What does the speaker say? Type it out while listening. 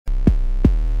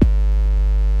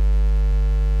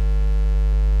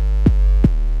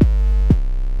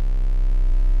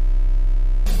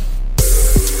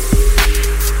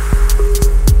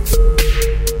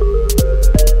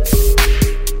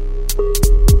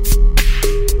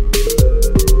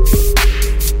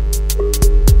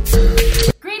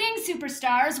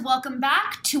welcome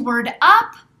back to Word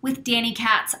Up with Danny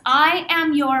Katz. I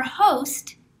am your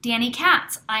host, Danny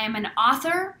Katz. I am an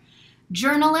author,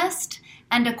 journalist,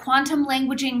 and a quantum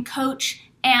languaging coach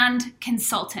and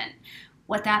consultant.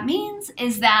 What that means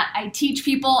is that I teach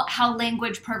people how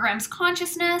language programs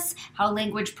consciousness, how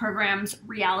language programs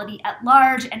reality at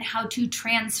large, and how to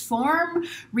transform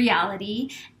reality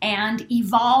and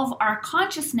evolve our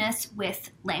consciousness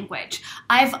with language.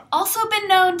 I've also been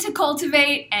known to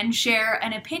cultivate and share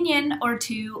an opinion or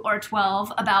 2 or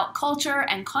 12 about culture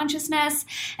and consciousness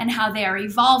and how they are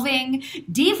evolving,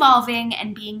 devolving,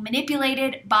 and being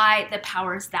manipulated by the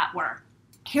powers that were.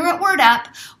 Here at Word Up,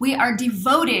 we are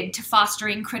devoted to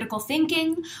fostering critical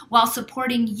thinking while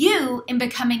supporting you in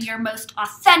becoming your most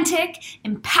authentic,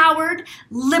 empowered,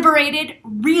 liberated,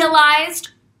 realized,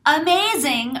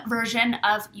 amazing version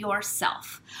of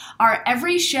yourself. Our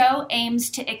every show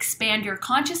aims to expand your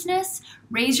consciousness,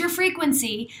 raise your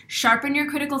frequency, sharpen your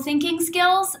critical thinking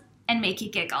skills, and make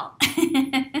you giggle.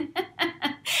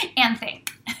 And think.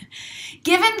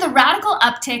 Given the radical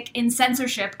uptick in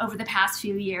censorship over the past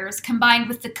few years, combined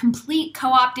with the complete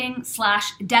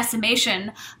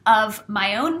co-opting/decimation of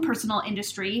my own personal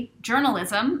industry,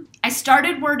 journalism, I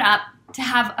started Word Up to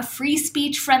have a free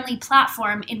speech-friendly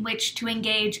platform in which to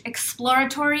engage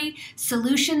exploratory,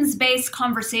 solutions-based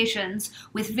conversations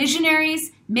with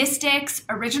visionaries, mystics,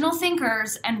 original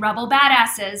thinkers, and rebel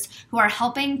badasses who are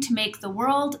helping to make the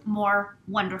world more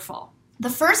wonderful. The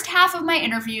first half of my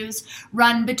interviews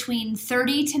run between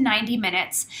 30 to 90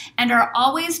 minutes and are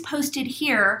always posted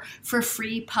here for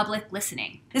free public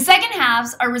listening. The second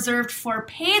halves are reserved for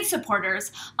paid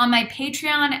supporters on my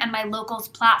Patreon and my Locals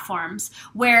platforms,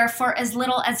 where for as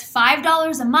little as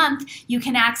 $5 a month, you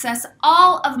can access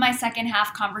all of my second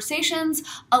half conversations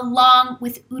along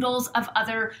with oodles of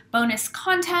other bonus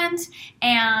content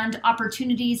and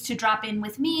opportunities to drop in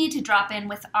with me, to drop in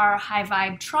with our High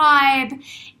Vibe tribe,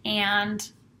 and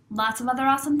lots of other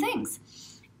awesome things.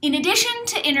 In addition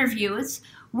to interviews,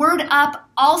 Word Up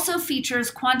also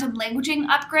features quantum languaging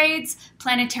upgrades,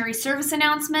 planetary service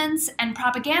announcements, and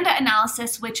propaganda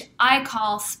analysis, which I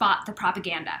call Spot the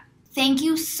Propaganda. Thank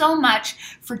you so much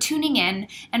for tuning in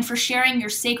and for sharing your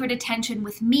sacred attention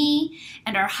with me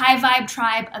and our High Vibe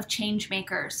tribe of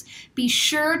changemakers. Be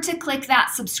sure to click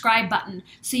that subscribe button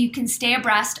so you can stay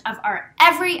abreast of our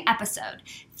every episode.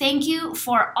 Thank you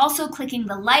for also clicking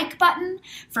the like button,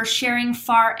 for sharing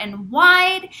far and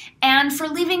wide, and for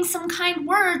leaving some kind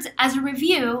words as a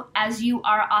review as you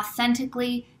are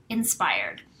authentically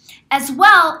inspired. As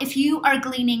well, if you are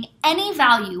gleaning any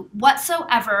value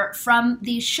whatsoever from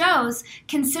these shows,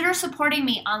 consider supporting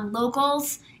me on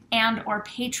Locals and or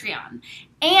Patreon.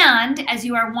 And as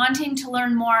you are wanting to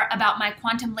learn more about my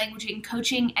quantum languaging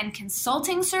coaching and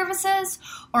consulting services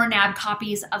or nab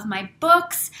copies of my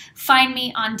books, find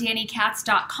me on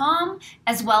dannykatz.com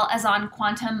as well as on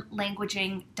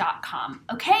quantumlanguaging.com.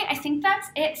 Okay, I think that's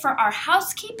it for our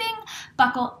housekeeping.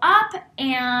 Buckle up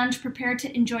and prepare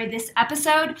to enjoy this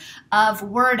episode of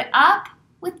Word Up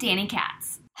with Danny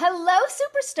Katz. Hello,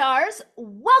 superstars.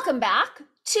 Welcome back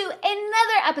to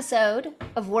another episode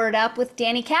of Word Up with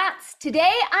Danny Katz.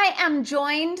 Today I am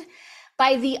joined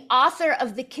by the author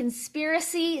of the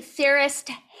Conspiracy Theorist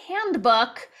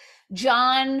Handbook,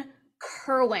 John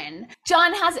Kirwin.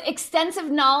 John has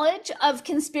extensive knowledge of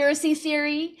conspiracy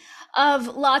theory,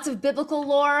 of lots of biblical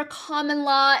lore, common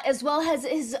law, as well as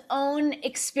his own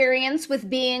experience with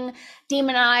being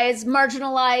demonized,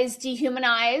 marginalized,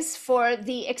 dehumanized for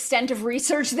the extent of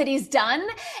research that he's done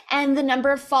and the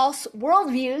number of false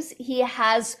worldviews he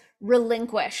has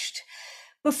relinquished.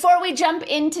 Before we jump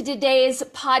into today's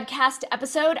podcast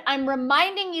episode, I'm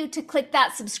reminding you to click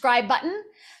that subscribe button,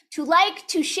 to like,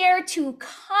 to share, to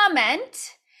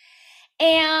comment,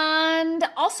 and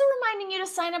also reminding you to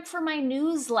sign up for my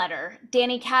newsletter,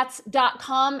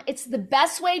 dannykatz.com. It's the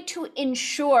best way to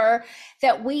ensure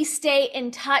that we stay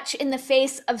in touch in the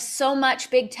face of so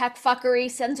much big tech fuckery,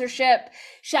 censorship,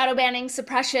 shadow banning,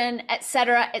 suppression,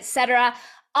 etc., etc.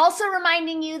 Also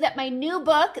reminding you that my new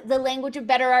book, The Language of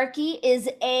Betterarchy, is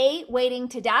A, waiting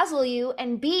to dazzle you,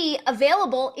 and B,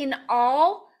 available in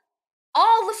all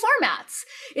the formats.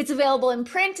 It's available in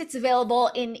print, it's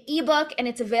available in ebook, and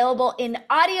it's available in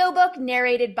audiobook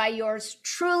narrated by yours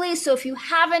truly. So if you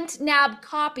haven't nabbed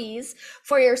copies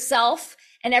for yourself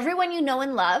and everyone you know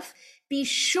and love, be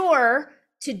sure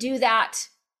to do that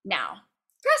now.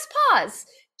 Press pause.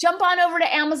 Jump on over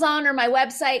to Amazon or my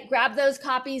website, grab those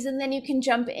copies, and then you can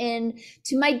jump in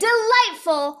to my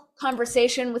delightful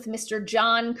conversation with Mr.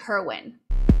 John Kirwin.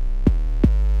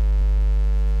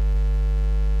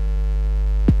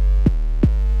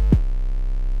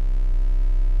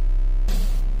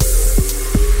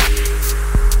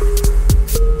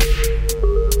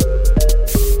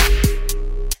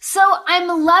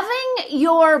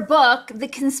 book, The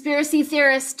Conspiracy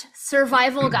Theorist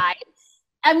Survival Guide.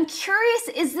 I'm curious,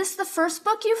 is this the first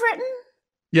book you've written?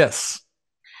 Yes.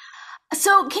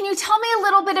 So, can you tell me a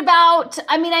little bit about,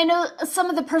 I mean, I know some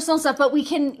of the personal stuff, but we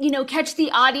can, catch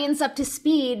the audience up to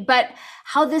speed, but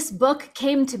how this book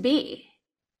came to be?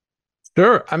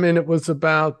 Sure. I mean, it was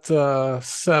about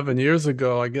 7 years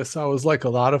ago. I guess I was like a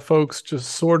lot of folks,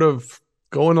 just sort of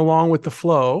going along with the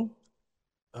flow.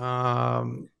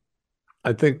 Um,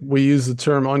 I think we use the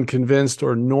term unconvinced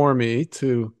or normie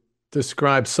to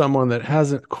describe someone that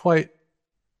hasn't quite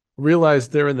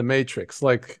realized they're in the matrix,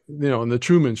 like, in the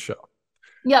Truman Show.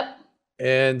 Yep.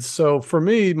 And so for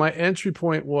me, my entry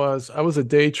point was I was a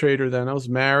day trader then. I was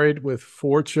married with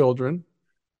 4 children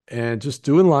and just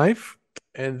doing life.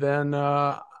 And then,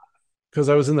 because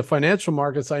I was in the financial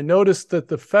markets, I noticed that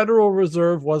the Federal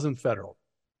Reserve wasn't federal.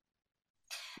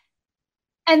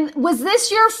 And was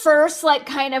this your first, like,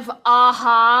 kind of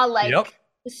aha, Yep. like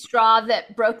the straw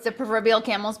that broke the proverbial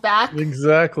camel's back?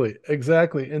 Exactly.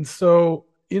 Exactly. And so,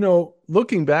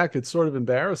 looking back, it's sort of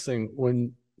embarrassing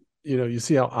when, you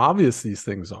see how obvious these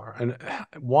things are. And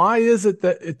why is it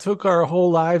that it took our whole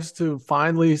lives to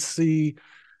finally see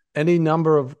any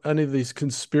number of any of these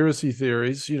conspiracy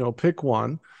theories? Pick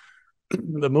one.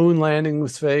 The moon landing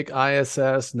was fake,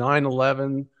 ISS,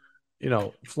 9/11,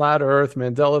 flat earth,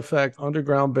 Mandela effect,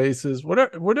 underground bases,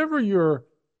 whatever your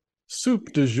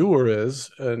soup du jour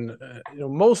is. And,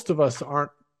 most of us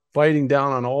aren't biting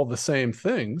down on all the same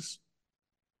things,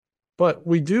 but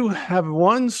we do have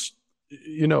one,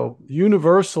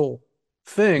 universal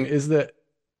thing is that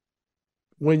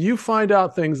when you find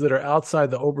out things that are outside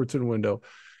the Overton window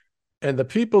and the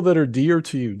people that are dear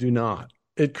to you do not,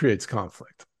 it creates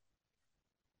conflict.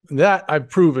 That I've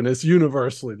proven is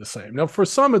universally the same. Now, for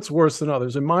some, it's worse than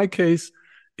others. In my case,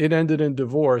 it ended in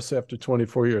divorce after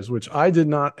 24 years, which I did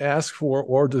not ask for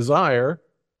or desire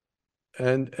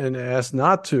and asked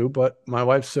not to, but my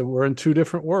wife said, we're in two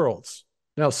different worlds.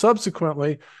 Now,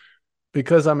 subsequently,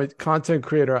 because I'm a content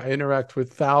creator, I interact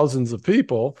with thousands of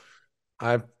people.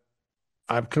 I've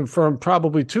I've confirmed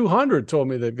probably 200 told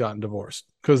me they've gotten divorced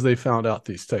because they found out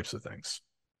these types of things.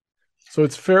 So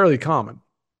it's fairly common.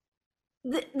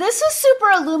 This is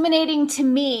super illuminating to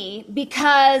me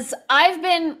because I've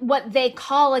been what they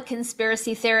call a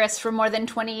conspiracy theorist for more than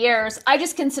 20 years. I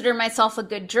just consider myself a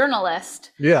good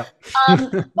journalist. Yeah.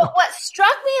 But what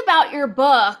struck me about your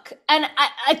book, and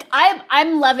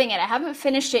I'm loving it. I haven't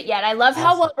finished it yet. I love how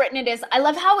Awesome. well written it is. I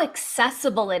love how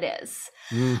accessible it is.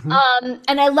 Mm-hmm.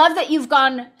 And I love that you've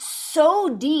gone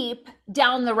so deep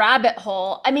down the rabbit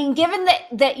hole. I mean, given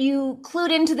that you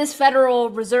clued into this Federal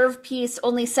Reserve piece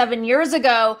only 7 years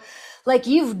ago, like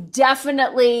you've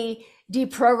definitely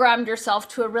deprogrammed yourself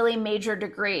to a really major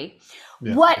degree.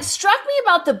 Yeah. What struck me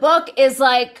about the book is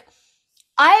like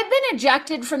I had been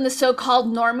ejected from the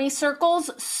so-called normie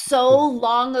circles so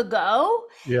long ago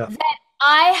Yeah. that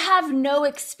I have no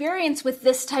experience with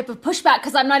this type of pushback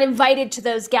because I'm not invited to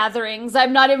those gatherings.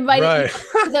 I'm not invited Right.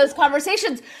 to those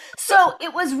conversations. So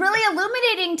it was really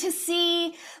illuminating to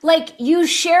see like you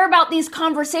share about these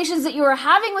conversations that you were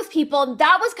having with people.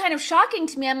 That was kind of shocking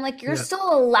to me. I'm like, you're Yeah.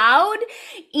 still allowed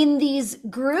in these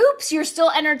groups. You're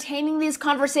still entertaining these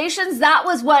conversations. That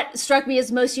was what struck me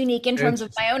as most unique in terms of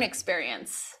Interesting. my own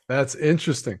experience. That's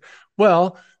interesting.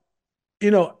 Well,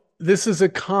 this is a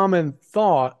common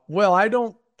thought. Well, I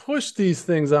don't push these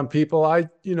things on people. I,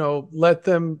 let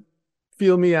them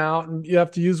feel me out and you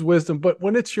have to use wisdom. But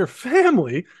when it's your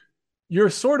family, you're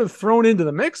sort of thrown into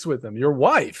the mix with them, your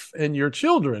wife and your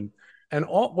children. And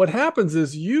all what happens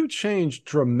is you change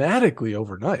dramatically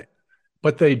overnight,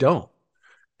 but they don't.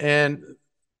 And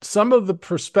some of the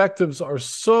perspectives are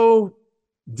so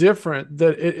different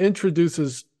that it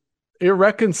introduces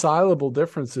irreconcilable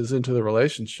differences into the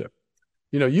relationship.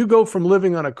 You go from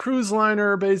living on a cruise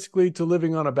liner basically to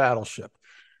living on a battleship,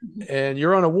 and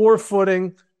you're on a war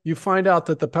footing. You find out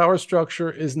that the power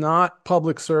structure is not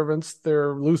public servants.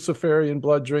 They're Luciferian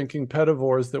blood drinking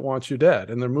pedivores that want you dead.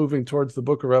 And they're moving towards the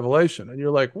book of Revelation. And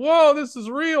you're like, whoa, this is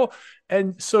real.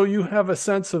 And so you have a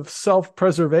sense of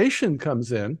self-preservation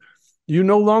comes in. You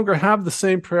no longer have the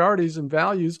same priorities and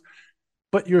values,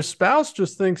 but your spouse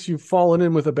just thinks you've fallen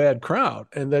in with a bad crowd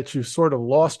and that you've sort of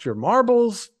lost your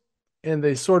marbles and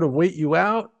they sort of wait you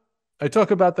out. I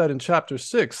talk about that in chapter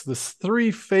 6, the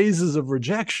 3 phases of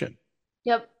rejection.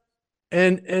 Yep.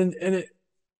 And it,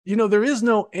 there is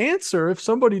no answer if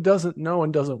somebody doesn't know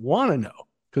and doesn't want to know,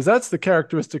 because that's the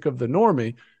characteristic of the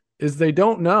normie is they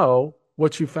don't know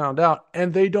what you found out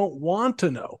and they don't want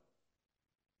to know,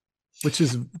 which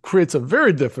creates a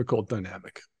very difficult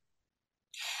dynamic.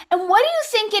 And what do you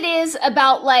think it is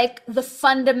about like the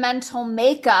fundamental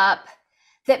makeup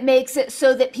that makes it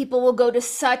so that people will go to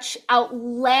such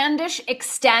outlandish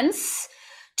extents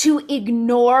to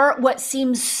ignore what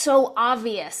seems so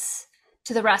obvious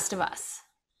to the rest of us?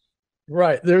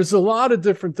 Right. There's a lot of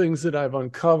different things that I've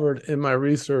uncovered in my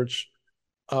research.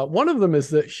 One of them is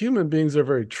that human beings are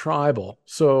very tribal.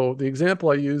 So the example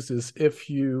I used is if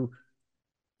you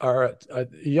are a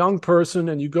young person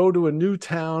and you go to a new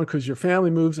town because your family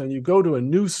moves and you go to a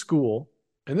new school,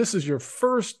 and this is your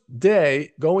first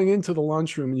day going into the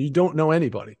lunchroom and you don't know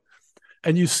anybody.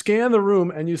 And you scan the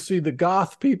room and you see the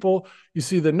goth people, you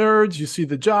see the nerds, you see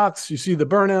the jocks, you see the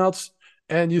burnouts,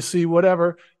 and you see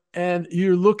whatever. And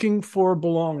you're looking for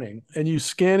belonging and you're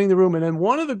scanning the room. And then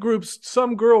one of the groups,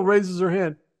 some girl raises her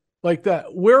hand like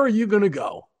that. Where are you going to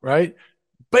go? Right?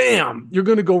 Bam, you're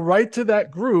going to go right to that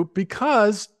group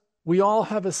because we all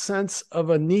have a sense of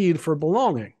a need for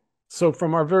belonging. So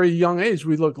from our very young age,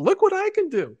 we look what I can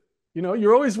do. You know,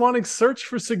 you're always wanting to search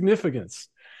for significance.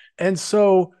 And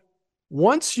so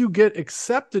once you get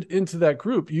accepted into that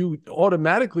group, you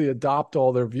automatically adopt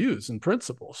all their views and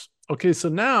principles. Okay, so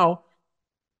now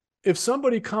if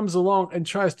somebody comes along and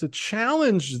tries to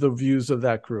challenge the views of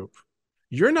that group,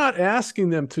 you're not asking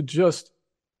them to just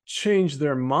change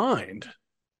their mind.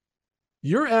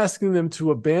 You're asking them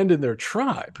to abandon their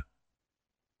tribe,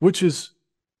 which is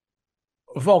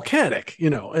volcanic, you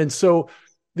know. And so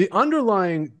the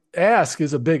underlying ask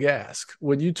is a big ask.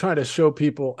 When you try to show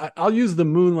people, I'll use the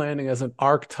moon landing as an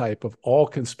archetype of all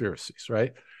conspiracies,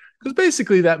 right? Because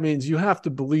basically that means you have to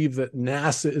believe that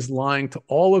NASA is lying to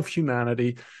all of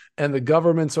humanity and the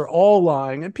governments are all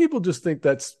lying, and people just think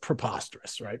that's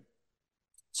preposterous, right?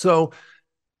 So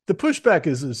the pushback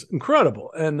is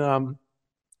incredible. And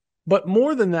but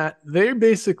more than that, they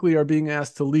basically are being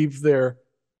asked to leave their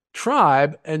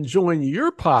tribe and join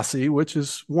your posse, which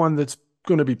is one that's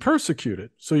going to be persecuted.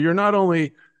 So you're not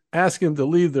only asking them to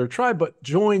leave their tribe, but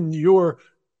join your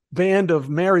band of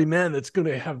merry men that's going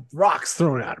to have rocks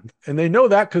thrown at them. And they know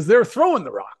that because they're throwing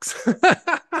the rocks,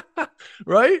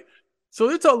 right? So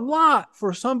it's a lot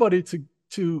for somebody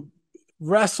to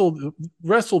wrestle their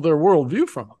worldview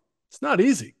from them. It's not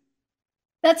easy.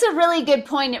 That's a really good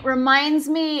point. It reminds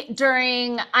me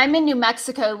I'm in New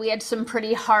Mexico, we had some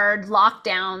pretty hard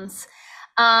lockdowns.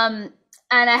 And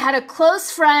I had a close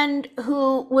friend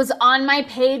who was on my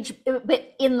page,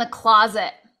 but in the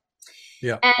closet.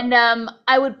 Yeah. And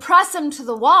I would press him to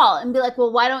the wall and be like,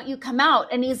 well, why don't you come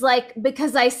out? And he's like,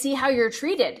 because I see how you're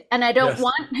treated. And I don't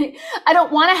want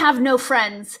to have no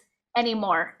friends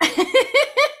anymore.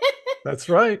 That's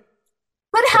right.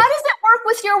 But how does it work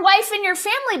with your wife and your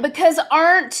family? Because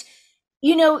aren't,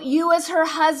 you as her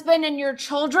husband and your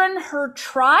children her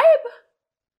tribe?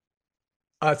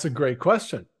 That's a great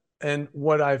question. And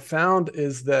what I found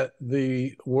is that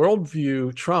the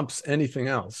worldview trumps anything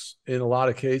else in a lot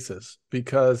of cases,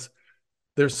 because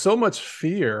there's so much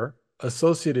fear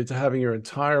associated to having your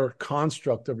entire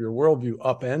construct of your worldview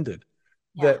upended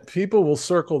that people will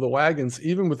circle the wagons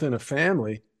even within a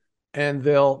family, and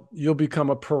you'll become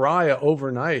a pariah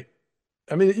overnight.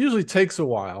 I mean, it usually takes a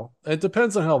while. It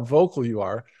depends on how vocal you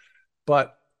are.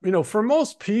 But, for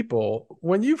most people,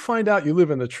 when you find out you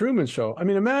live in the Truman Show, I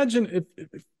mean, imagine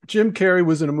if Jim Carrey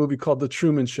was in a movie called The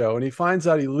Truman Show and he finds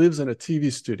out he lives in a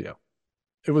TV studio.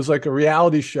 It was like a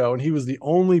reality show and he was the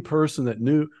only person that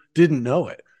didn't know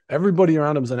it. Everybody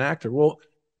around him is an actor. Well,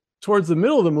 towards the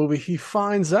middle of the movie, he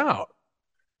finds out.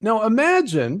 Now,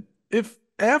 imagine if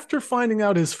after finding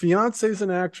out his fiance is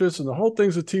an actress and the whole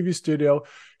thing's a TV studio,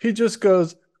 he just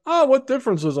goes, oh, what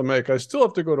difference does it make? I still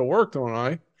have to go to work, don't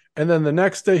I? And then the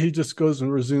next day he just goes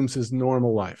and resumes his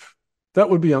normal life. That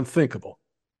would be unthinkable.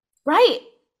 Right.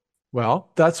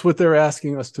 Well, that's what they're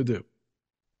asking us to do.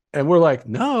 And we're like,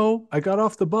 no, I got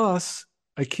off the bus.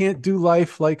 I can't do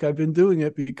life like I've been doing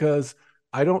it because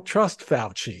I don't trust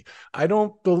Fauci. I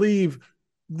don't believe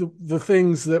the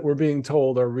things that we're being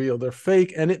told are real. They're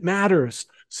fake, and it matters.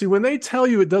 See, when they tell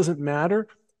you it doesn't matter,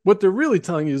 what they're really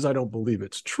telling you is I don't believe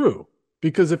it's true.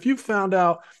 Because if you found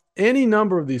out any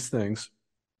number of these things,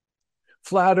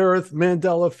 flat earth,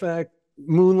 Mandela effect,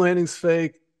 moon landing's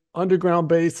fake, underground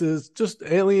bases, just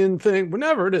alien thing,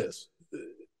 whatever it is,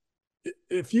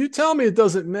 if you tell me it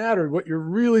doesn't matter, what you're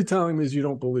really telling me is you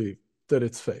don't believe that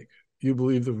it's fake. You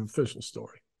believe the official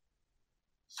story.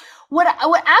 What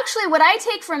I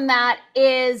take from that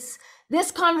is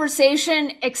this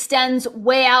conversation extends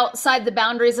way outside the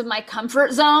boundaries of my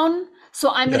comfort zone. So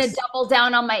I'm going to double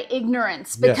down on my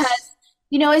ignorance because,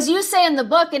 as you say in the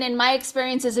book and in my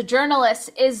experience as a journalist,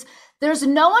 is there's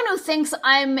no one who thinks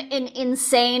I'm an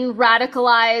insane,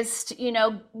 radicalized,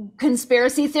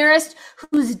 conspiracy theorist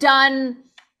who's done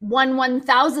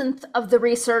 1/1000th of the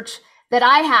research that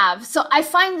I have. So I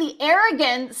find the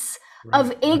arrogance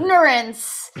of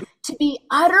ignorance to be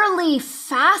utterly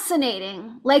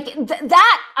fascinating. Like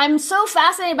that, I'm so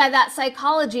fascinated by that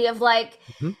psychology of like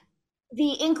Mhm.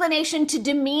 the inclination to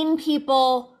demean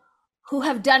people who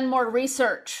have done more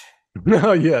research.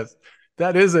 No, yes,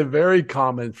 that is a very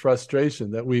common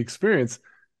frustration that we experience.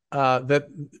 That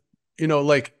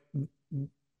like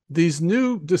these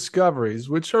new discoveries,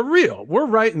 which are real, we're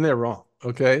right and they're wrong.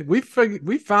 Okay, we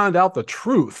found out the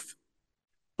truth,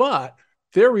 but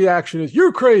their reaction is,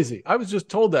 "You're crazy." I was just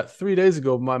told that 3 days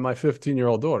ago by my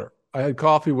 15-year-old daughter. I had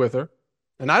coffee with her,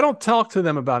 and I don't talk to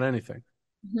them about anything.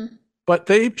 Mm-hmm. But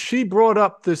she brought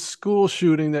up this school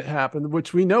shooting that happened,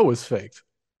 which we know was faked.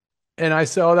 And I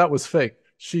said, "Oh, that was fake."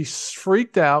 She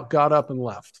freaked out, got up, and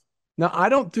left. Now, I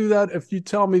don't do that if you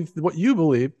tell me what you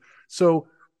believe. So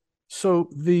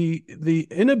the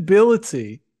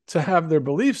inability to have their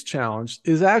beliefs challenged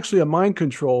is actually a mind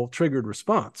control triggered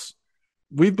response.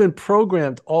 We've been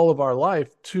programmed all of our life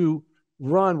to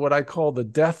run what I call the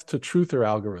death to truther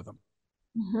algorithm.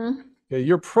 Mm-hmm. Okay,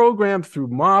 you're programmed through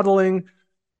modeling,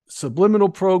 subliminal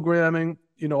programming,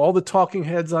 all the talking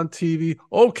heads on TV.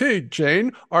 "Okay,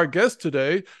 Jane, our guest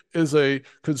today is a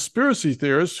conspiracy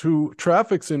theorist who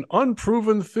traffics in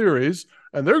unproven theories,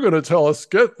 and they're going to tell us,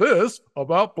 get this,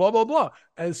 about blah, blah, blah."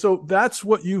 And so that's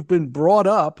what you've been brought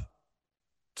up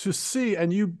to see,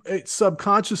 and you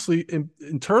subconsciously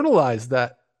internalize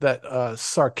that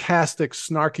sarcastic,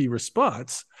 snarky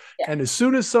response. Yeah. And as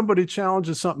soon as somebody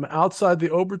challenges something outside the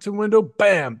Overton window,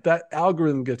 bam, that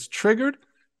algorithm gets triggered.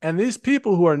 And these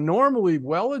people who are normally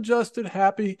well-adjusted,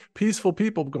 happy, peaceful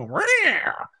people go,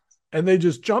 "Rah!" And they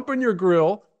just jump in your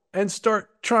grill and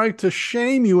start trying to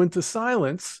shame you into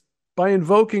silence by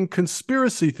invoking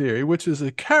conspiracy theory, which is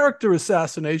a character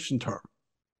assassination term.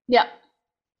 Yeah.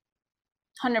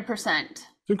 100%.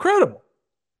 It's incredible.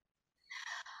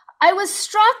 I was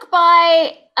struck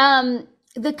by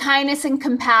the kindness and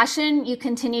compassion you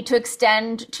continue to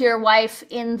extend to your wife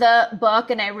in the book,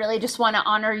 and I really just want to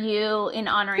honor you in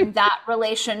honoring that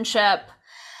relationship.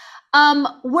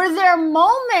 Were there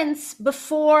moments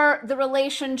before the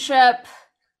relationship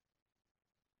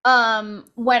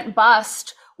went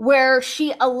bust where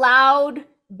she allowed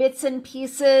bits and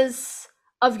pieces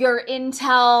of your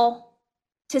intel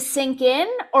to sink in,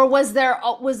 or was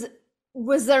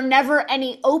there never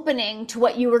any opening to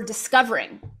what you were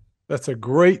discovering? That's a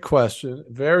great question.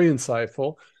 Very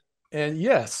insightful. And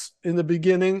yes, in the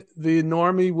beginning, the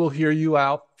normie will hear you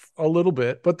out a little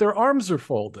bit, but their arms are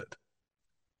folded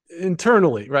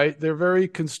internally, right? They're very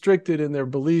constricted in their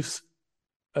beliefs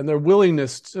and their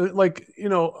willingness to,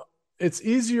 it's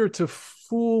easier to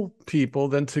fool people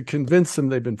than to convince them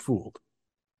they've been fooled.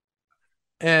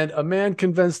 And a man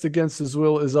convinced against his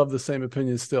will is of the same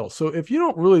opinion still. So if you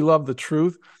don't really love the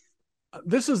truth,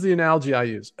 this is the analogy I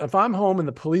use. If I'm home and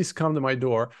the police come to my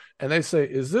door and they say,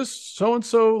 "Is this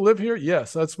so-and-so live here?"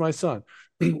 "Yes, that's my son."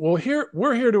 "Well,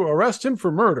 we're here to arrest him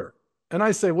for murder." And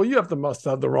I say, "Well, must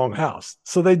have the wrong house."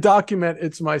 So they document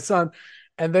it's my son.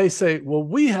 And they say, "Well,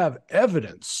 we have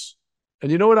evidence."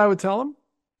 And you know what I would tell them?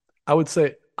 I would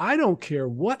say, "I don't care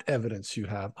what evidence you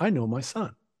have. I know my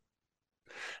son."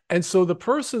 And so the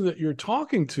person that you're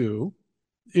talking to,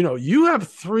 you have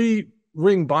 3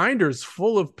 ring binders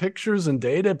full of pictures and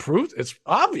data proof. It's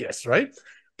obvious, right?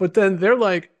 But then they're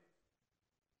like,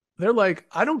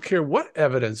 "I don't care what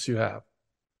evidence you have.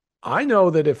 I know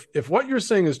that if what you're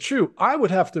saying is true, I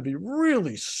would have to be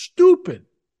really stupid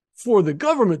for the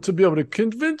government to be able to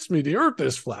convince me the earth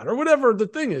is flat," or whatever the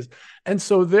thing is. And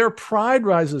so their pride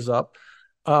rises up.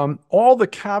 All the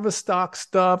Tavistock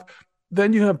stuff.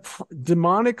 Then you have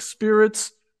demonic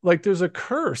spirits. Like there's a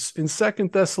curse in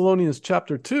 2 Thessalonians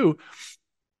chapter 2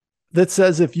 that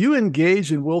says if you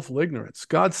engage in willful ignorance,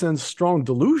 God sends strong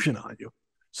delusion on you.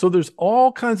 So there's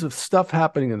all kinds of stuff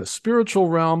happening in the spiritual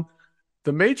realm.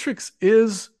 The matrix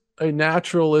is a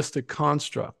naturalistic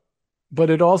construct,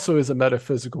 but it also is a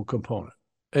metaphysical component.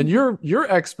 And your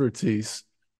expertise,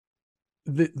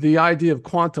 the idea of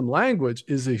quantum language,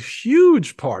 is a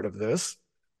huge part of this,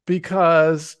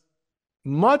 because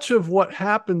much of what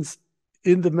happens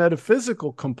in the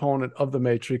metaphysical component of the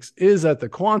matrix is at the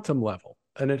quantum level.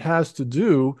 And it has to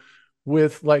do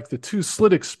with like the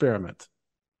 2-slit experiment,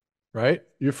 right?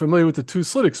 You're familiar with the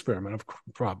 2-slit experiment,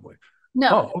 probably.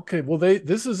 No. Oh, okay. Well,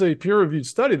 this is a peer-reviewed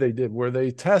study they did where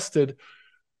they tested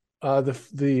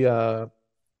how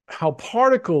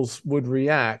particles would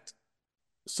react.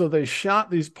 So they shot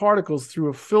these particles through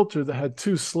a filter that had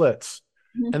 2 slits.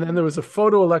 Mm-hmm. And then there was a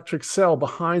photoelectric cell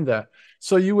behind that.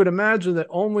 So you would imagine that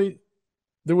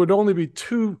there would only be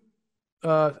 2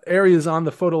 areas on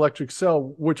the photoelectric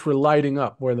cell which were lighting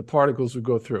up where the particles would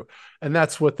go through. And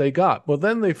that's what they got. Well,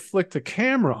 then they flicked a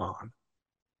camera on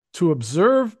to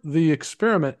observe the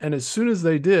experiment. And as soon as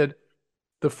they did,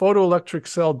 the photoelectric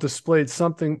cell displayed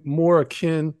something more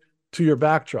akin to your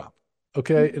backdrop.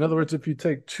 Okay. In other words, if you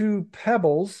take two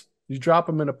pebbles, you drop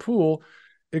them in a pool,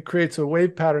 it creates a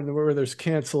wave pattern where there's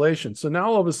cancellation. So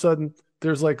now all of a sudden,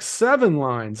 there's like 7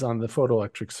 lines on the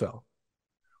photoelectric cell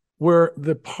where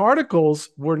the particles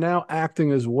were now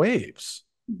acting as waves.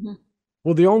 Mm-hmm.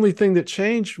 Well, the only thing that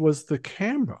changed was the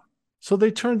camera. So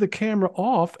they turned the camera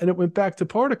off and it went back to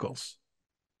particles.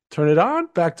 Turn it on,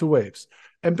 back to waves.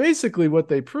 And basically what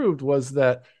they proved was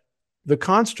that the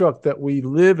construct that we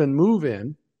live and move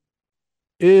in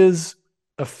is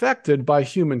affected by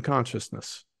human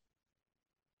consciousness.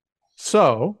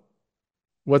 So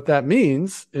what that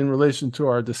means in relation to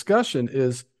our discussion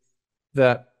is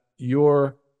that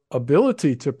your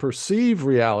ability to perceive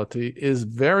reality is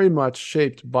very much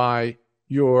shaped by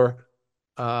your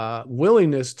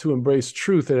willingness to embrace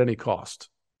truth at any cost.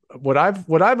 What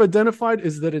I've identified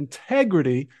is that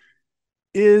integrity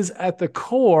is at the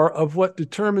core of what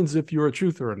determines if you're a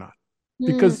truther or not.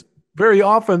 Because very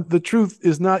often the truth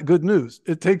is not good news.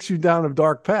 It takes you down a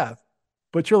dark path,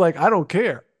 but you're like, I don't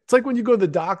care. It's like when you go to the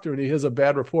doctor and he has a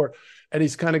bad report and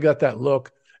he's kind of got that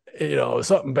look,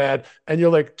 something bad. And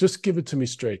you're like, just give it to me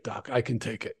straight, doc. I can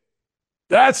take it.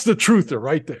 That's the truther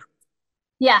right there.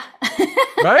 Yeah.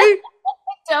 Right?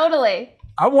 Totally.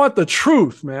 I want the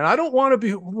truth, man. I don't want to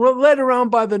be led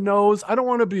around by the nose. I don't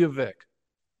want to be a Vic.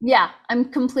 Yeah,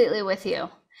 I'm completely with you.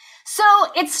 So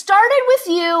it started with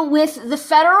you with the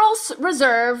Federal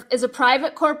Reserve is a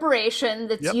private corporation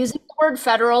that's using the word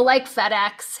federal like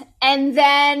FedEx. And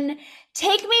then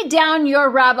take me down your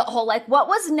rabbit hole. Like what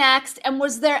was next? And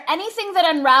was there anything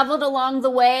that unraveled along the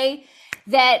way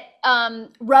that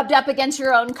rubbed up against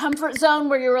your own comfort zone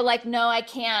where you were like, no, I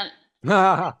can't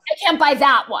buy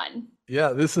that one?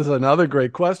 Yeah, this is another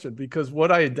great question because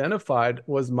what I identified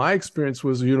was my experience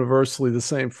was universally the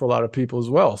same for a lot of people as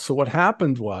well. So what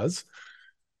happened was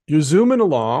you're zooming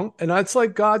along and it's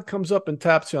like God comes up and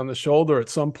taps you on the shoulder at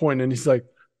some point and he's like,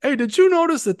 hey, did you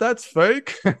notice that that's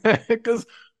fake? Because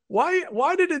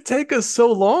why did it take us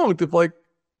so long to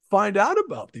find out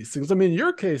about these things? I mean, in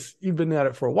your case, you've been at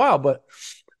it for a while, but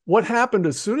what happened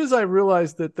as soon as I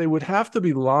realized that they would have to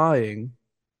be lying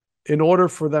in order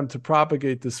for them to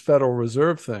propagate this Federal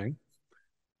Reserve thing,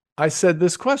 I said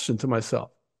this question to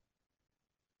myself.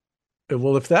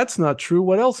 Well, if that's not true,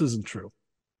 what else isn't true?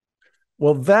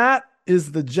 Well, that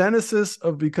is the genesis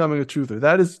of becoming a truther.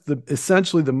 That is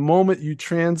essentially the moment you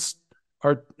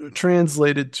are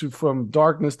translated from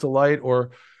darkness to light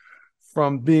or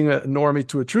from being a normie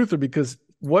to a truther, because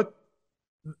what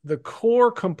the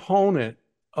core component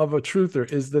of a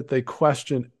truther is that they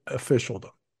question officialdom.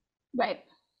 Right.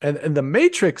 And the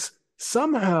Matrix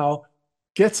somehow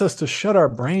gets us to shut our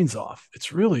brains off.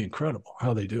 It's really incredible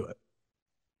how they do it.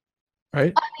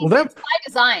 Right? I mean, it's by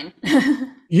design.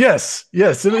 Yes.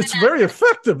 And it's very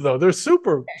effective, though. They're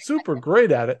super, super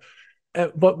great at it.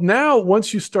 But now,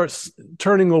 once you start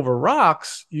turning over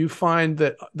rocks, you find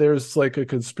that there's like a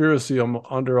conspiracy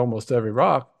under almost every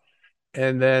rock.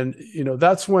 And then,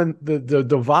 that's when the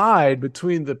divide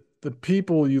between the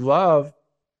people you love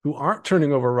who aren't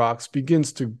turning over rocks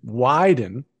begins to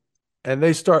widen, and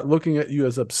they start looking at you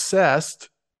as obsessed.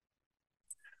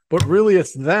 But really,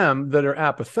 it's them that are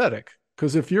apathetic.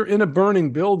 Because if you're in a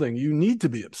burning building, you need to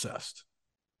be obsessed.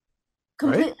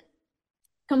 Completely. Right?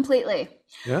 Completely.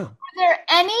 Yeah. Are there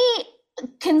any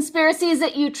conspiracies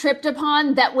that you tripped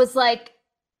upon that was like,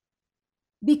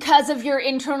 because of your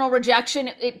internal rejection,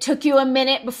 it took you a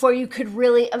minute before you could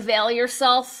really avail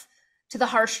yourself to the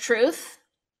harsh truth?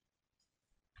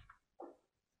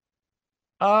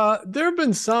 There have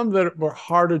been some that were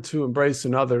harder to embrace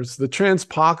than others. The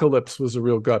transpocalypse was a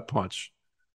real gut punch.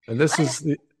 And this is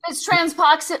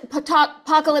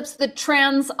transpocalypse the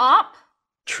trans-op?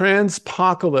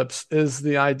 Transpocalypse is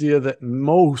the idea that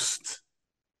most,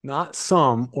 not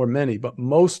some or many, but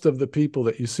most of the people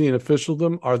that you see in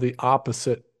officialdom are the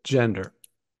opposite gender.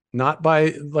 Not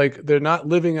by, they're not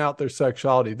living out their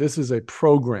sexuality. This is a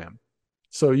program.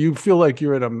 So you feel like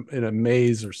you're in a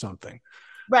maze or something.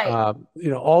 Right.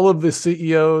 All of the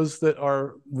CEOs that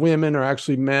are women are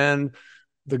actually men.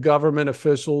 The government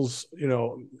officials,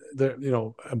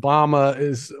 Obama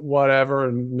is whatever,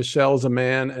 and Michelle is a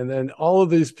man. And then all of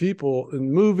these people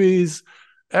in movies,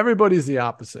 everybody's the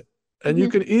opposite. And you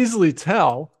can easily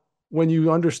tell when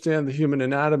you understand the human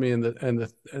anatomy and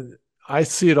I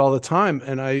see it all the time.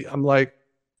 And I'm like,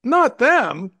 not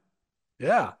them.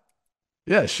 Yeah.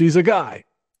 Yeah. She's a guy.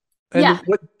 And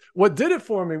what did it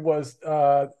for me was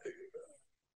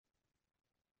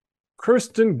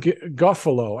Kirsten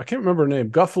Guffalo. I can't remember her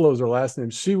name. Guffalo's her last name.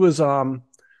 She was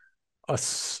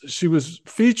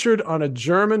featured on a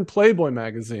German Playboy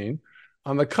magazine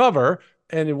on the cover,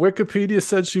 and in Wikipedia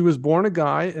said she was born a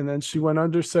guy, and then she went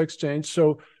under sex change.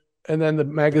 So, and then the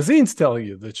magazine's telling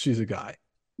you that she's a guy.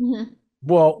 Mm-hmm.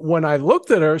 Well, when I looked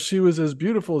at her, she was as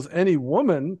beautiful as any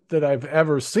woman that I've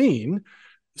ever seen.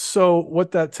 So,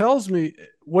 what that tells me,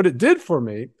 what it did for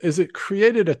me, is it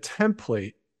created a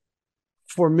template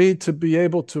for me to be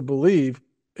able to believe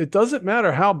it doesn't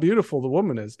matter how beautiful the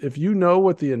woman is. If you know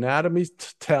what the anatomy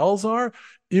tells are,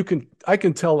 I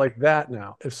can tell like that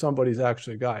now if somebody's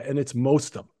actually a guy, and it's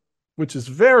most of them, which is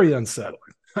very unsettling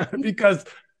because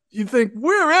you think,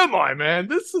 where am I, man?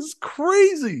 This is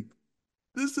crazy.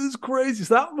 This is crazy.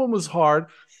 So that one was hard.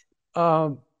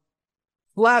 Flat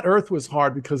Earth was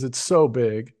hard because it's so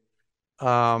big.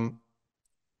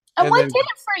 And what did it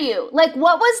for you? Like,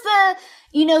 what was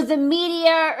the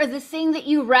media or the thing that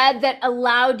you read that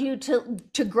allowed you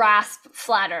to grasp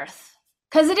flat Earth?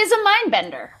 Because it is a mind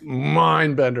bender.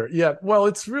 Mind bender. Yeah. Well,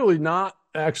 it's really not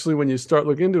actually when you start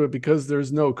looking into it because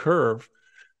there's no curve.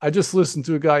 I just listened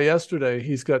to a guy yesterday.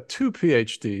 He's got 2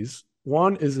 PhDs.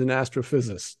 One is an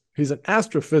astrophysicist. He's an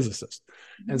astrophysicist.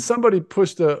 Mm-hmm. And somebody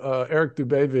pushed a Eric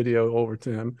Dubé video over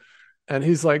to him. And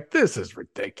he's like, this is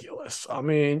ridiculous. I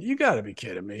mean, you got to be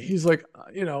kidding me. He's like,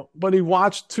 but he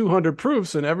watched 200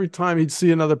 proofs. And every time he'd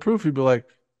see another proof, he'd be like,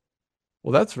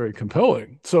 well, that's very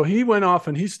compelling. So he went off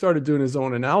and he started doing his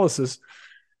own analysis.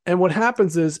 And what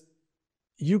happens is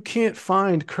you can't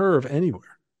find curve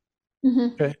anywhere.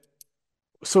 Mm-hmm. Okay.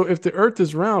 So if the Earth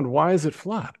is round, why is it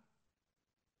flat?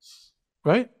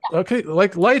 Right? Okay.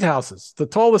 Like lighthouses. The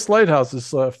tallest lighthouse is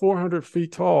 400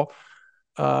 feet tall,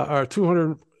 or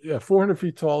 400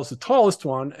 feet tall is the tallest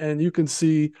one, and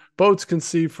boats can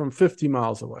see from 50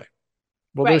 miles away.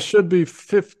 Well, right. There should be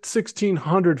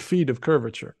 1,600 feet of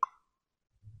curvature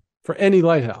for any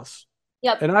lighthouse.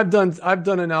 Yep. And I've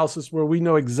done analysis where we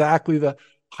know exactly the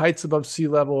heights above sea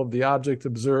level of the object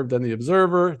observed and the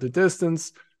observer, the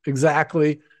distance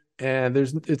exactly, and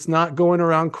it's not going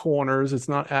around corners. It's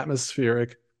not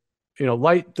atmospheric.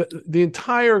 The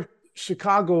entire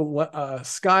Chicago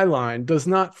skyline does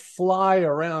not fly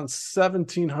around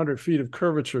 1,700 feet of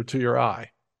curvature to your eye.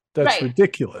 That's right.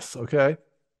 Ridiculous. Okay.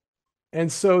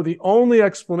 And so the only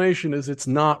explanation is it's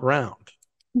not round.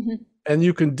 Mm-hmm. And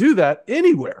you can do that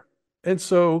anywhere. And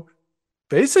so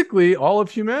basically all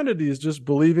of humanity is just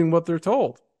believing what they're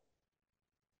told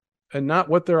and not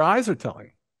what their eyes are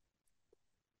telling.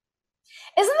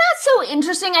 Isn't that so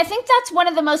interesting? I think that's one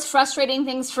of the most frustrating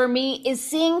things for me is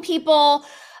seeing people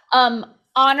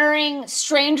honoring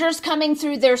strangers coming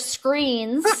through their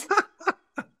screens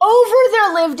over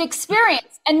their lived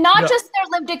experience, and not just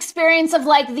their lived experience of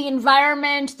like the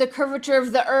environment, the curvature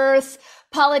of the earth,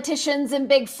 politicians and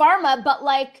big pharma, but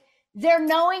like their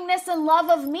knowingness and love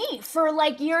of me for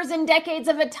like years and decades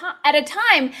at a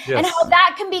time, yes. And how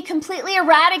that can be completely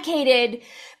eradicated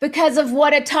because of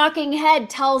what a talking head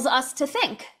tells us to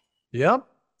think. Yep.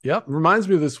 Reminds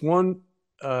me of this one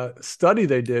study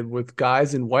they did with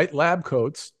guys in white lab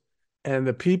coats, and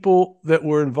the people that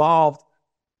were involved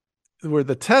where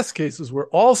the test cases were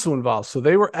also involved. So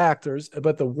they were actors,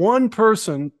 but the one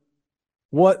person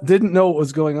didn't know what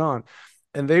was going on.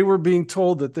 And they were being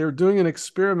told that they're doing an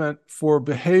experiment for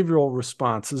behavioral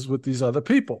responses with these other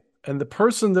people. And the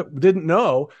person that didn't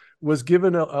know was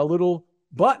given a little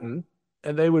button,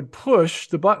 and they would push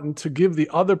the button to give the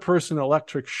other person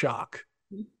electric shock.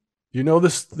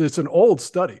 This it's an old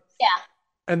study. Yeah.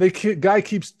 And the guy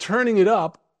keeps turning it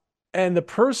up, and the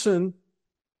person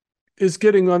is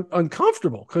getting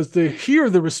uncomfortable because they hear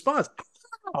the response.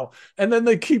 Ow. And then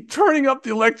they keep turning up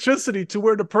the electricity to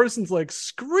where the person's like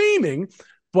screaming.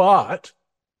 But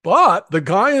the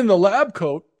guy in the lab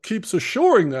coat keeps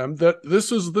assuring them that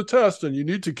this is the test and you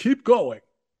need to keep going.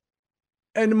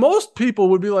 And most people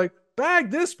would be like,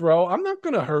 bag this, bro. I'm not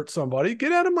going to hurt somebody.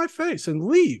 Get out of my face and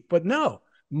leave. But no.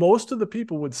 Most of the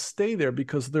people would stay there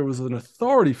because there was an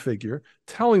authority figure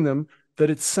telling them that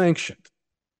it's sanctioned.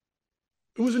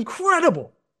 It was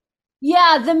incredible.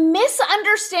 Yeah, the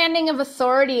misunderstanding of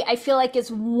authority, I feel like, is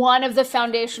one of the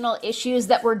foundational issues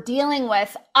that we're dealing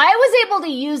with. I was able to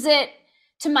use it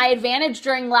to my advantage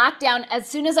during lockdown as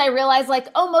soon as I realized, like,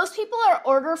 oh, most people are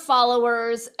order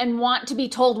followers and want to be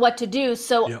told what to do.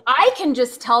 So yep. I can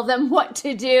just tell them what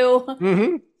to do,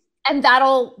 mm-hmm. and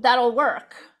that'll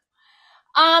work.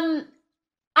 I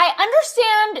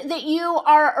understand that you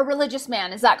are a religious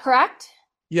man. Is that correct?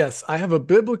 Yes, I have a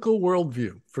biblical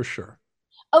worldview for sure.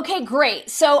 Okay, great.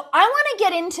 So I want to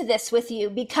get into this with you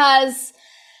because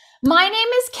My name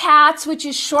is Katz, which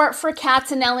is short for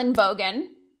Katz and Ellen Bogan.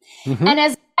 Hmm. And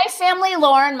as my family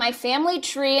lore and my family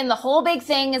tree and the whole big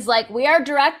thing is like we are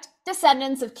direct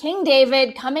descendants of King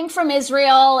David coming from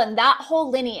Israel and that whole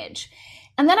lineage.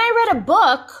 And then I read a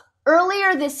book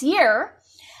earlier this year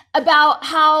about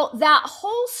how that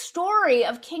whole story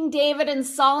of King David and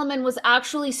Solomon was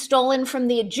actually stolen from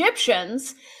the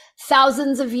Egyptians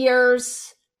thousands of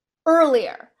years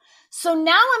earlier. So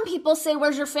now when people say,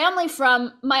 "Where's your family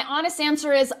from?" my honest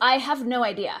answer is, I have no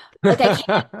idea. Like I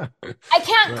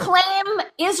can't Right. claim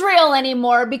Israel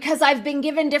anymore because I've been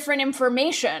given different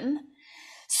information.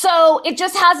 So it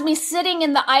just has me sitting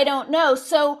in the I don't know.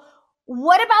 So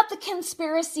what about the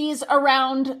conspiracies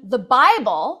around the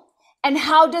Bible? And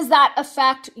how does that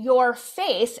affect your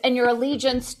faith and your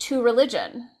allegiance to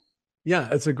religion? Yeah,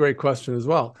 it's a great question as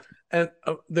well. And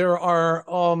there are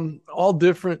all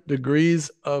different degrees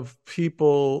of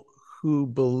people who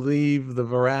believe the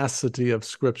veracity of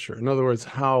Scripture. In other words,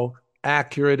 how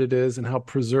accurate it is and how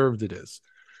preserved it is.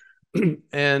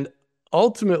 And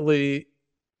ultimately,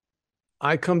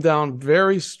 I come down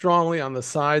very strongly on the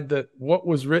side that what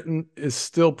was written is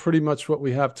still pretty much what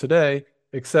we have today,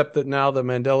 except that now the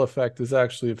Mandela effect is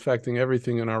actually affecting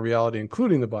everything in our reality,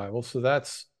 including the Bible. So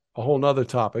that's a whole nother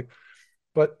topic.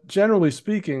 But generally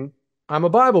speaking, I'm a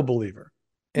Bible believer.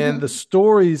 And the Mm-hmm.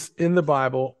 stories in the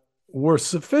Bible were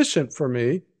sufficient for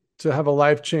me to have a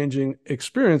life-changing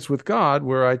experience with God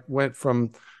where I went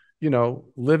from,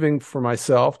 living for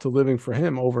myself to living for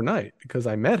him overnight because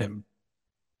I met him.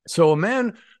 So a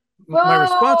man, Wait, my wait, wait,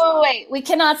 response, wait, wait. We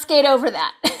cannot skate over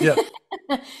that. yeah,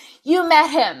 You met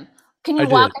him. Can I you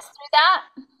walk did. us through that?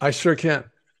 I sure can.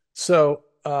 So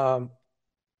I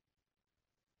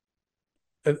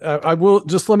will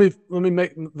just let me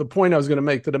make the point I was going to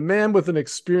make that a man with an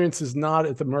experience is not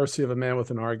at the mercy of a man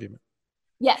with an argument.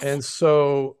 Yes. And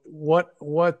so what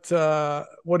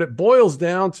it boils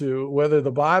down to, whether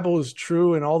the Bible is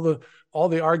true and all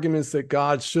the arguments that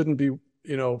God shouldn't be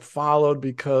followed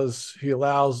because he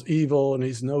allows evil and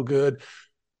he's no good,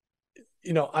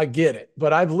 I get it.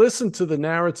 But I've listened to the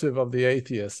narrative of the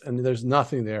atheist and there's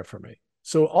nothing there for me.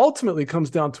 So ultimately it comes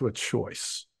down to a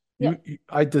choice. Yep.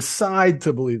 I decide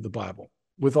to believe the Bible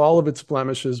with all of its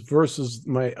blemishes versus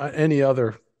my any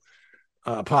other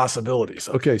possibilities.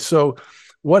 Okay, so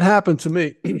what happened to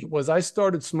me was I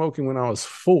started smoking when I was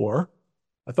 4.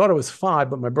 I thought I was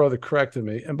 5, but my brother corrected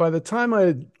me. And by the time I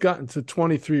had gotten to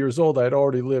 23 years old, I had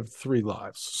already lived 3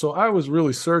 lives. So I was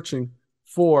really searching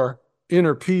for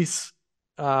inner peace,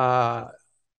 uh,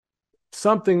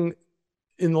 something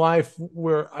in life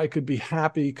where I could be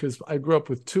happy because I grew up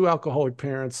with 2 alcoholic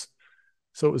parents.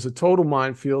 So it was a total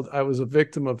minefield. I was a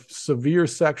victim of severe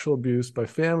sexual abuse by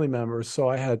family members. So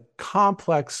I had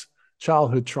complex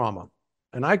childhood trauma.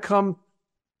 And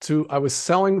I was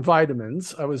selling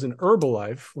vitamins. I was in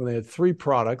Herbalife when they had 3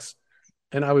 products,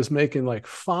 and I was making like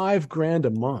 $5,000 a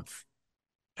month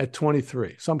at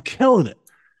 23. So I'm killing it.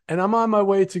 And I'm on my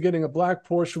way to getting a black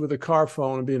Porsche with a car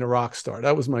phone and being a rock star.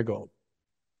 That was my goal.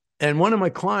 And one of my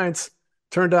clients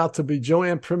turned out to be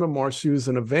Joanne Primamore. She was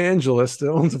an evangelist that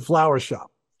owns a flower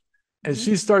shop. And Mm-hmm.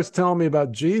 she starts telling me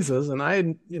about Jesus. And I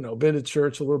had, been to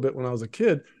church a little bit when I was a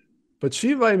kid, but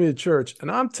she invited me to church. And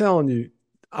I'm telling you,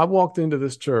 I walked into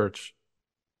this church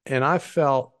and I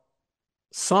felt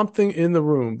something in the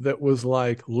room that was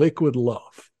like liquid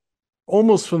love,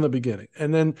 almost from the beginning.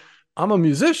 And then I'm a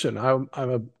musician. I'm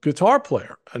a guitar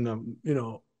player. And,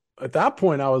 at that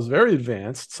point I was very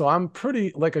advanced. So I'm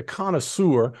pretty like a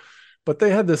connoisseur, but they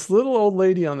had this little old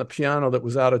lady on the piano that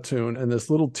was out of tune and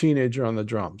this little teenager on the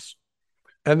drums.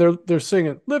 And they're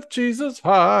singing "Lift Jesus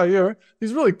Higher,"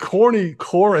 these really corny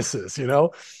choruses. And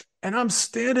I'm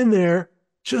standing there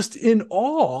just in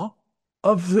awe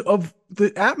of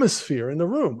the atmosphere in the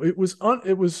room. It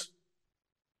was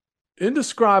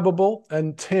indescribable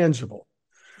and tangible.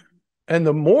 And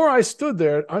the more I stood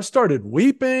there, I started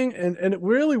weeping, and it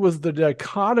really was the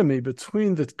dichotomy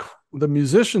between the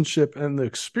musicianship and the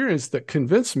experience that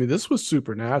convinced me this was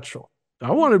supernatural.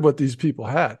 I wanted what these people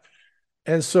had.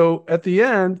 And so at the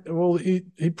end, well, he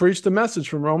preached a message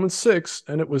from Romans 6,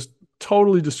 and it was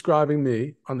totally describing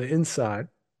me on the inside.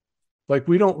 Like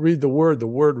we don't read the word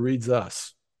reads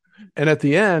us. And at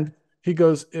the end, he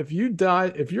goes, if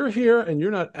you're here and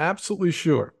you're not absolutely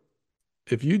sure,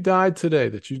 if you died today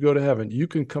that you'd go to heaven, you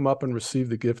can come up and receive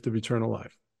the gift of eternal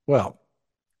life. Well,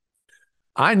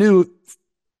 I knew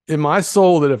in my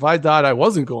soul that if I died, I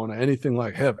wasn't going to anything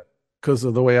like heaven because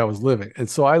of the way I was living. And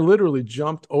so I literally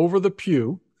jumped over the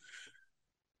pew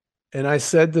and I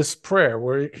said this prayer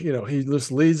where, he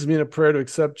just leads me in a prayer to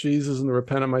accept Jesus and to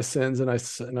repent of my sins. And I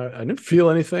didn't feel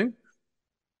anything.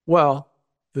 Well,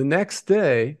 The next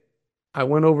day, I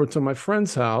went over to my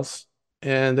friend's house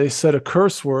and they said a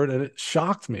curse word and it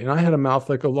shocked me. And I had a mouth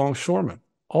like a longshoreman.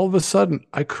 All of a sudden,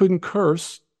 I couldn't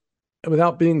curse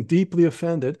without being deeply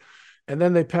offended. And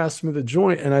then they passed me the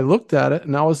joint and I looked at it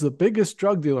and I was the biggest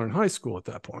drug dealer in high school at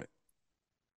that point.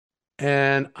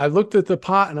 And I looked at the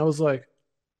pot and I was like,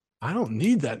 I don't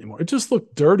need that anymore. It just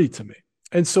looked dirty to me.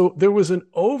 And so there was an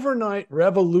overnight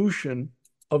revolution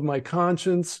of my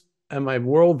conscience and my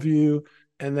worldview.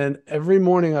 And then every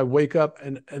morning I wake up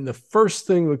and the first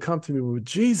thing would come to me was,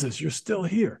 Jesus, you're still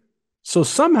here. So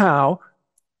somehow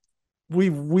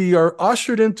we are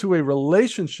ushered into a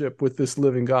relationship with this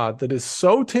living God that is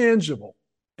so tangible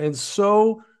and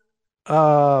so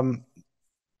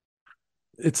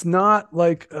it's not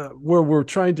like where we're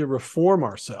trying to reform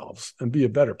ourselves and be a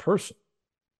better person.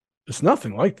 It's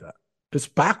nothing like that. It's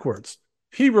backwards.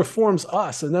 He reforms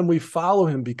us and then we follow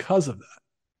him because of that.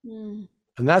 Mm.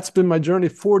 And that's been my journey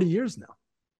 40 years now.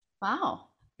 Wow.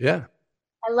 Yeah.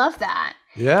 I love that.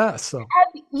 Yeah. So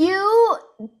have you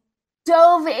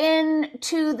dove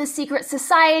into the secret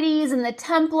societies and the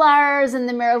Templars and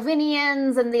the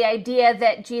Merovingians and the idea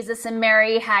that Jesus and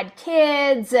Mary had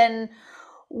kids? And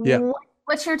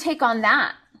what's your take on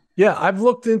that? Yeah, I've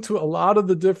looked into a lot of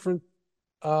the different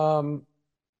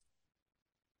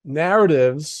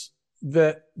narratives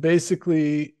that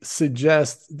basically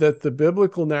suggest that the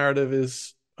biblical narrative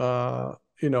is,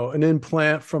 an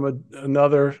implant from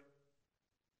another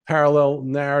parallel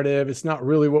narrative. It's not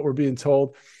really what we're being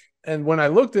told. And when I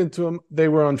looked into them, they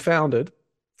were unfounded,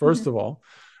 first of all.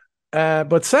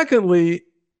 But secondly,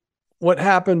 what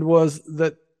happened was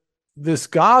that this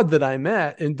God that I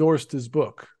met endorsed his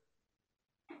book.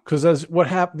 Because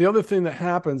the other thing that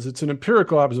happens, it's an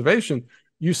empirical observation.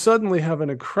 You suddenly have an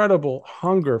incredible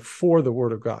hunger for the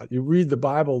Word of God. You read the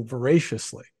Bible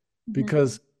voraciously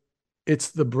because it's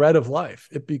the bread of life.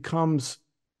 It becomes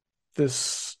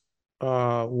this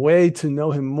way to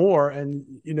know him more, and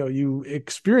you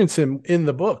experience him in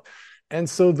the book. And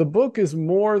so the book is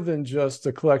more than just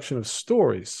a collection of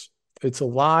stories. It's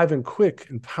alive and quick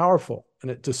and powerful,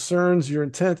 and it discerns your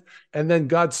intent, and then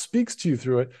God speaks to you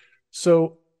through it.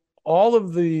 So all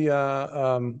of the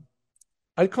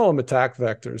I call them attack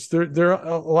vectors. There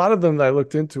a lot of them that I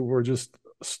looked into were just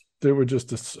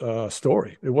a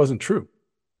story. It wasn't true.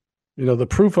 The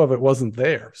proof of it wasn't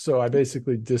there. So I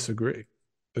basically disagree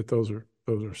that those are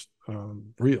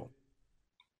real.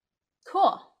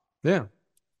 Cool. Yeah.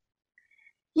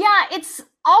 Yeah, it's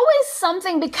always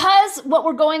something, because what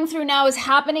we're going through now is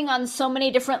happening on so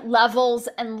many different levels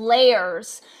and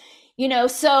layers.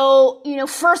 So,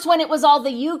 first when it was all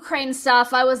the Ukraine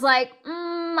stuff, I was like,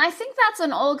 I think that's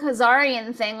an old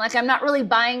Khazarian thing. Like, I'm not really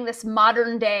buying this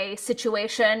modern day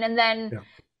situation. And then,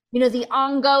 the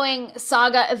ongoing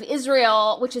saga of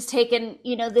Israel, which has taken,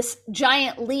 this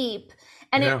giant leap.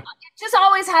 And it just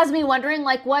always has me wondering,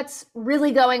 like, what's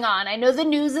really going on? I know the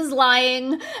news is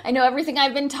lying. I know everything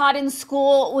I've been taught in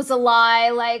school was a lie.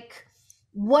 Like,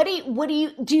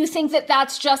 do you think that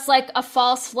that's just like a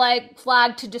false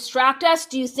flag to distract us?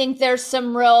 Do you think there's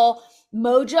some real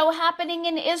mojo happening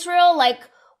in Israel? Like,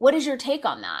 what is your take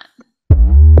on that?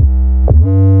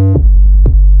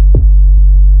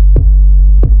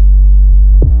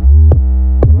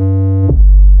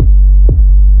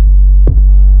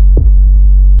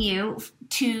 You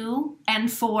 2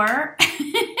 and 4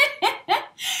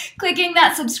 clicking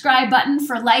that subscribe button,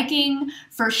 for liking,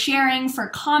 for sharing, for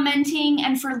commenting,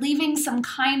 and for leaving some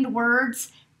kind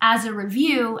words as a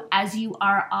review as you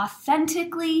are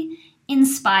authentically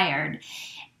inspired.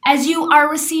 As you are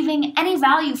receiving any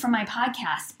value from my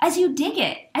podcast, as you dig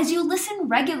it, as you listen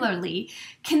regularly,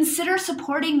 consider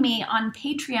supporting me on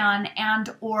Patreon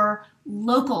and or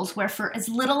Locals, where for as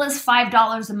little as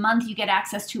 $5 a month, you get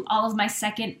access to all of my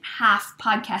second half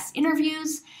podcast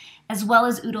interviews, as well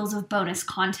as oodles of bonus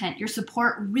content. Your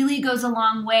support really goes a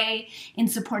long way in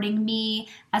supporting me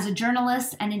as a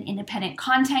journalist and an independent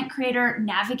content creator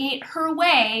navigate her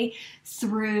way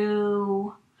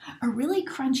through a really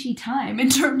crunchy time in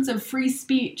terms of free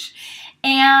speech.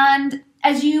 And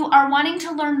as you are wanting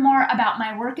to learn more about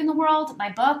my work in the world,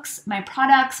 my books, my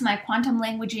products, my quantum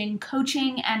languaging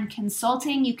coaching and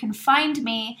consulting, you can find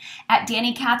me at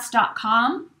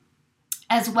DannyKatz.com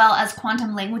as well as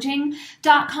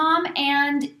quantumlanguaging.com.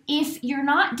 And if you're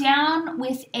not down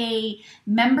with a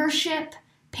membership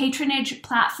patronage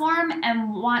platform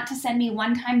and want to send me a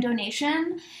one-time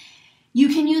donation, you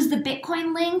can use the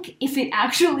Bitcoin link if it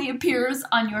actually appears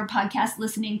on your podcast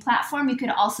listening platform. You could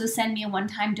also send me a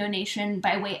one-time donation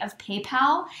by way of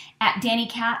PayPal at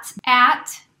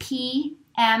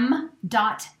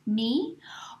DannyKatz@pm.me.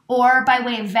 or by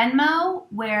way of Venmo,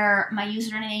 where my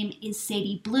username is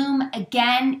Sadie Bloom.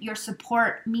 Again, your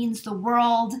support means the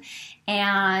world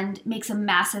and makes a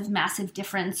massive, massive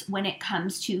difference when it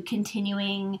comes to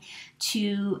continuing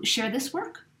to share this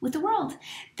work with the world.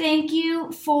 Thank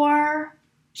you for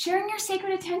sharing your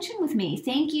sacred attention with me.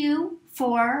 Thank you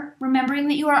for remembering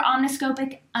that you are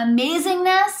omniscopic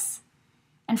amazingness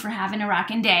and for having a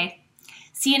rockin' day.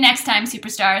 See you next time,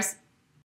 superstars.